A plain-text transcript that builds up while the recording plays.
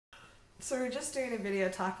So we're just doing a video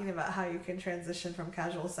talking about how you can transition from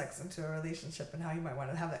casual sex into a relationship and how you might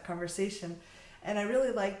want to have that conversation. And I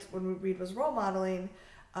really liked when Reid was role modeling,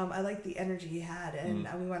 I liked the energy he had, and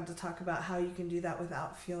we wanted to talk about how you can do that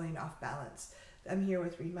without feeling off balance. I'm here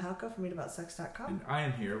with Reid Mahalka from readaboutsex.com. And I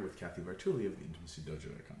am here with Cathy Vartuli of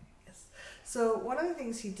theintimacydojo.com. Yes. So one of the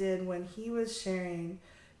things he did when he was sharing,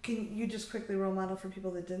 can you just quickly role model for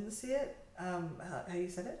people that didn't see it? How you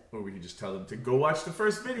said it? Or we could just tell them to go watch the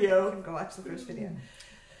first video. You can go watch the first video.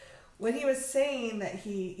 When he was saying that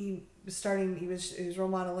he was starting, he was role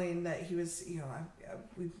modeling that he was,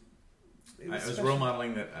 I was role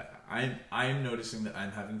modeling that I'm noticing that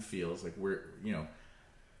I'm having feels like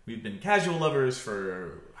we've been casual lovers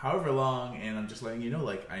for however long, and I'm just letting you know,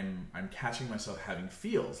 like I'm catching myself having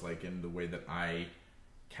feels, like in the way that I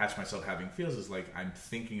catch myself having feels is like I'm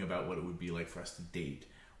thinking about what it would be like for us to date.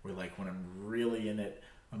 Or like when I'm really in it,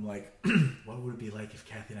 I'm like, what would it be like if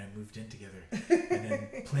Cathy and I moved in together and then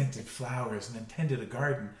planted flowers and then tended a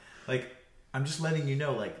garden? Like, I'm just letting you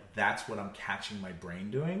know, like, that's what I'm catching my brain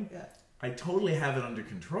doing. Yeah. I totally have it under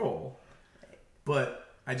control, but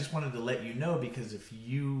I just wanted to let you know, because if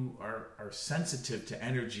you are sensitive to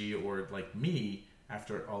energy, or like me,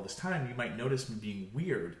 after all this time, you might notice me being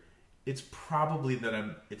weird. It's probably that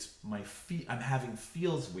I'm having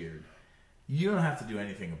feels weird. You don't have to do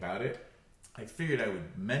anything about it. I figured I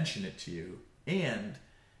would mention it to you. And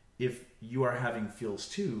if you are having feels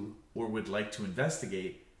too, or would like to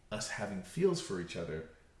investigate us having feels for each other,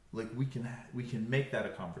 like we can make that a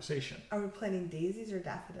conversation. Are we planting daisies or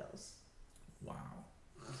daffodils? Wow.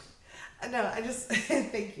 No, I just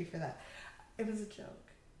thank you for that. It was a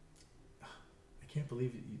joke. I can't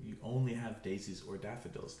believe you only have daisies or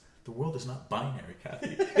daffodils. The world is not binary,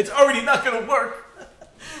 Cathy. It's already not going to work.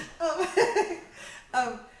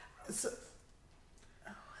 So,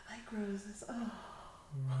 I like roses.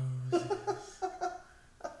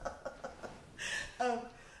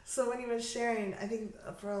 So when he was sharing, I think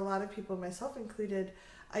for a lot of people, myself included,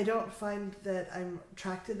 I don't find that I'm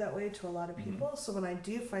attracted that way to a lot of people. Mm-hmm. So when I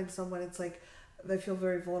do find someone, it's like I feel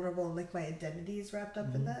very vulnerable, and like my identity is wrapped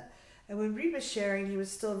up in that. And when Reid was sharing, he was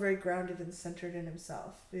still very grounded and centered in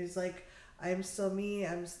himself. He was like, I am still me.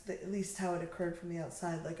 At least how it occurred from the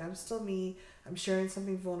outside. Like, I'm still me. I'm sharing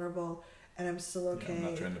something vulnerable, and I'm still okay. Yeah, I'm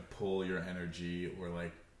not trying to pull your energy, or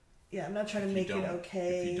like. Yeah, I'm not trying to make it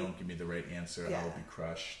okay. If you don't give me the right answer, I will be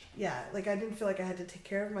crushed. Yeah, like I didn't feel like I had to take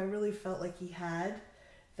care of him. I really felt like he had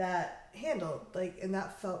that handled, like, and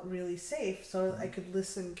that felt really safe. So I could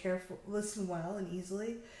listen well and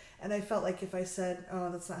easily. And I felt like if I said, "Oh,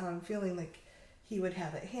 that's not how I'm feeling," like, he would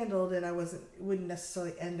have it handled, and wouldn't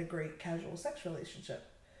necessarily end a great casual sex relationship.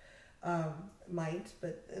 Might,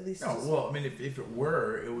 but at least. No, well, I mean, if it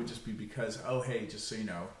were, it would just be because, oh, hey, just so you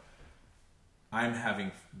know, I'm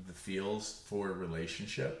having the feels for a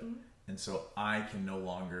relationship, and so I can no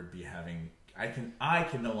longer be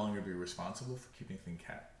responsible for keeping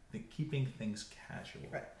things casual.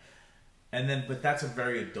 Right. And then, but that's a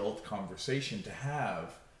very adult conversation to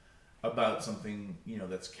have about something,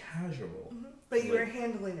 that's casual. Mm-hmm. But you were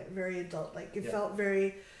handling it very adult. Like, it felt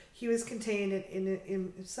very, he was contained in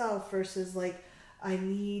himself versus like, I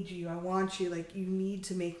need you, I want you, like, you need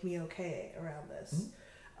to make me okay around this.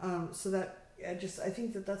 Mm-hmm. So that, I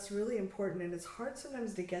think that that's really important, and it's hard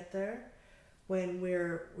sometimes to get there when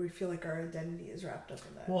we feel like our identity is wrapped up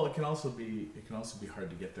in that. Well, it can also be hard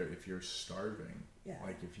to get there if you're starving. Yeah.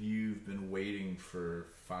 Like if you've been waiting for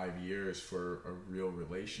 5 years for a real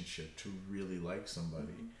relationship to really like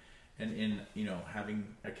somebody, and in having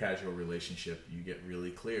a casual relationship, you get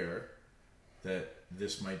really clear that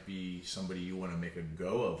this might be somebody you want to make a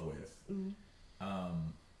go of with.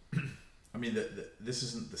 I mean, this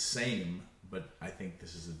isn't the same, but I think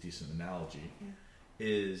this is a decent analogy. Yeah.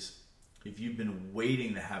 Is if you've been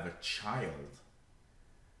waiting to have a child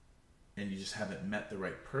and you just haven't met the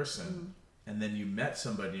right person, and then you met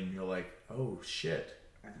somebody and you're like, oh shit,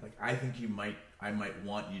 like I think I might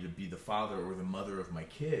want you to be the father or the mother of my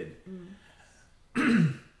kid.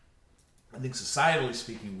 I think societally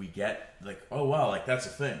speaking, we get like, oh wow, like that's a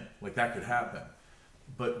thing, like that could happen.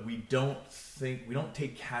 But we don't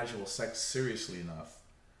take casual sex seriously enough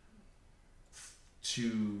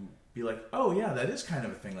to be like, oh yeah, that is kind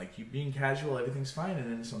of a thing. Like you being casual, everything's fine, and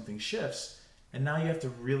then something shifts, and now you have to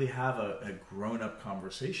really have a grown-up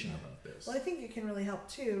conversation about this. Well, I think it can really help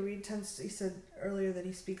too. Reid he said earlier that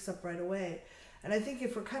he speaks up right away, and I think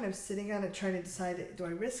if we're kind of sitting on it trying to decide, do I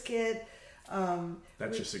risk it?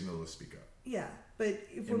 That's your signal to speak up. Yeah, but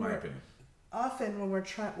in my opinion. Often when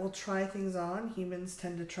we'll try things on. Humans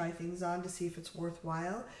tend to try things on to see if it's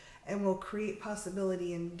worthwhile, and we'll create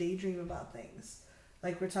possibility and daydream about things.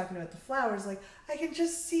 like we're talking about the flowers, like I can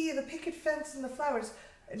just see the picket fence and the flowers,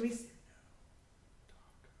 and we,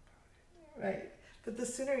 right. But the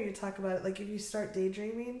sooner you talk about it, like if you start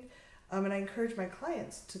daydreaming, and I encourage my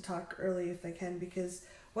clients to talk early if they can, because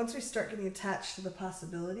once we start getting attached to the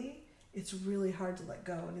possibility, it's really hard to let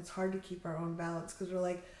go, and it's hard to keep our own balance, because we're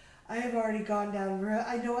like, I have already gone down,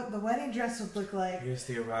 I know what the wedding dress would look like. Here's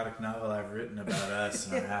the erotic novel I've written about us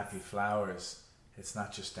and our happy flowers. It's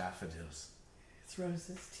not just daffodils. It's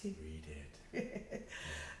roses too. Read it.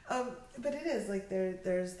 But it is like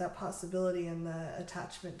there's that possibility and the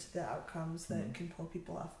attachment to the outcomes that can pull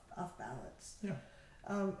people off balance. Yeah.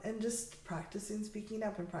 And just practicing speaking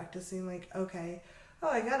up and practicing like, okay, oh,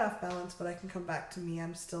 I got off balance, but I can come back to me.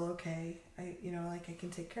 I'm still okay. I can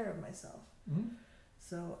take care of myself. Mm-hmm.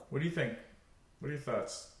 So what do you think? What are your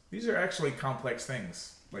thoughts? These are actually complex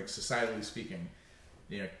things, like societally speaking.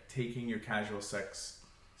 Taking your casual sex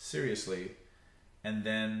seriously, and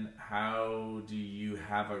then how do you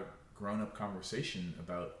have a grown-up conversation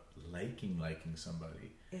about liking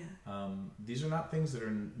somebody? Yeah. These are not things that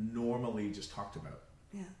are normally just talked about.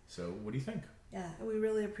 Yeah. So what do you think? Yeah, and we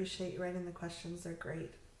really appreciate you writing the questions. They're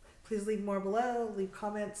great. Please leave more below, leave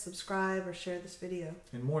comments, subscribe, or share this video.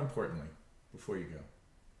 And more importantly, before you go,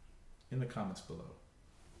 in the comments below,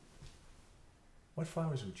 what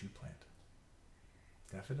flowers would you plant?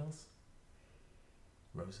 Daffodils?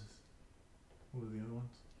 Roses? What were the other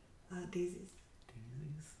ones? Daisies.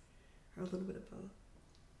 Daisies? Or a little bit of both.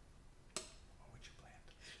 What would you plant?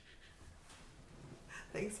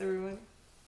 Thanks, everyone.